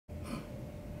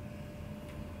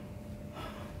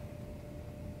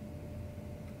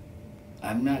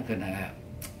I'm not gonna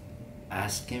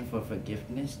ask him for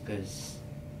forgiveness because,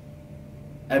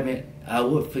 I mean, I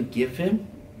would forgive him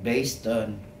based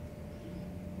on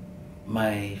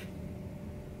my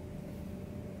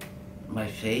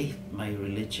faith, my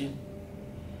religion,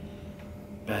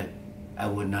 but I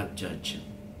would not judge him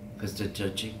because the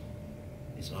judging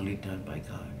is only done by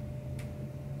God.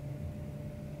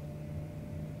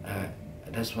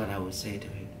 That's what I would say to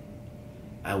him.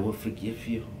 I will forgive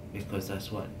you because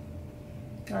that's what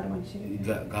God wants you to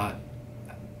do. God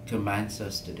commands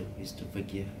us to do, is to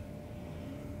forgive.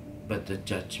 But the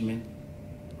judgment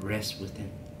rests with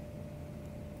him.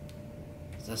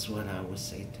 That's what I would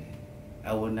say to him.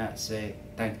 I will not say,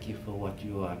 thank you for what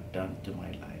you have done to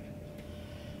my life.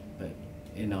 But,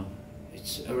 you know,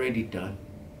 it's already done.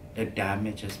 The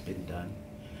damage has been done.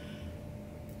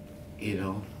 You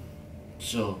know,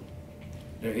 so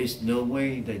there is no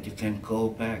way that you can go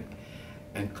back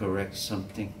and correct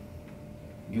something.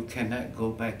 You cannot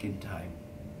go back in time.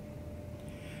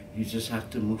 You just have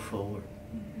to move forward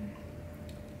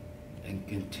and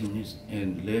continue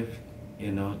and live,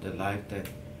 you know, the life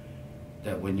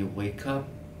that when you wake up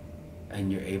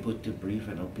and you're able to breathe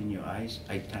and open your eyes,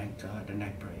 I thank God and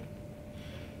I pray.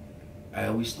 I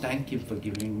always thank Him for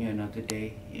giving me another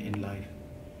day in life.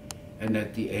 And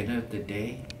at the end of the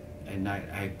day and night,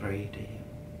 I pray to Him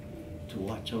to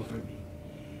watch over me.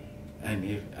 And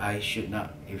if I should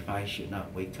not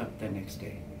wake up the next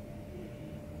day,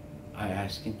 I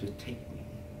ask Him to take me.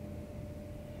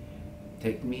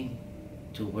 Take me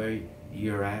to where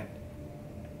you're at.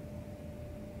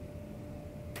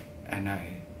 And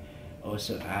I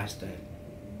also ask that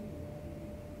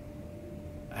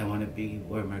I want to be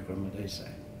where my grandmother is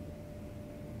at.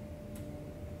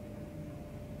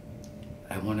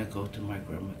 I want to go to my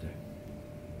grandmother.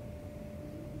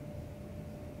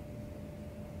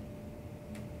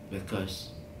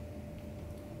 Because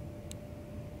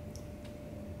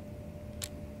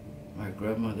my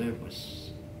grandmother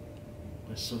was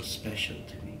so special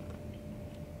to me.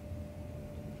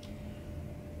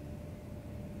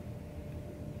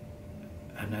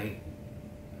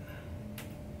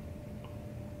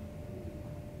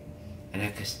 And I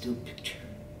can still picture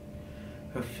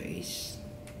her face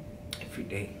every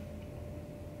day.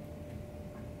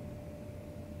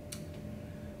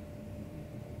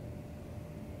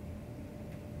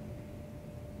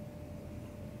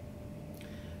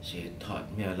 She had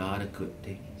taught me a lot of good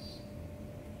things.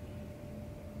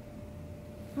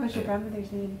 What's your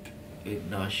grandmother's name?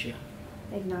 Ignacia.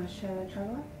 Ignacia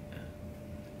Chargualaf?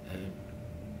 And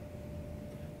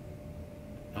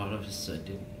all of a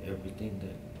sudden, everything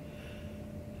that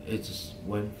it just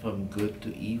went from good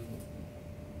to evil.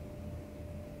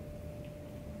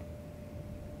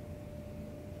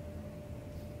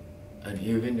 And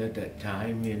even at that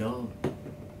time, you know,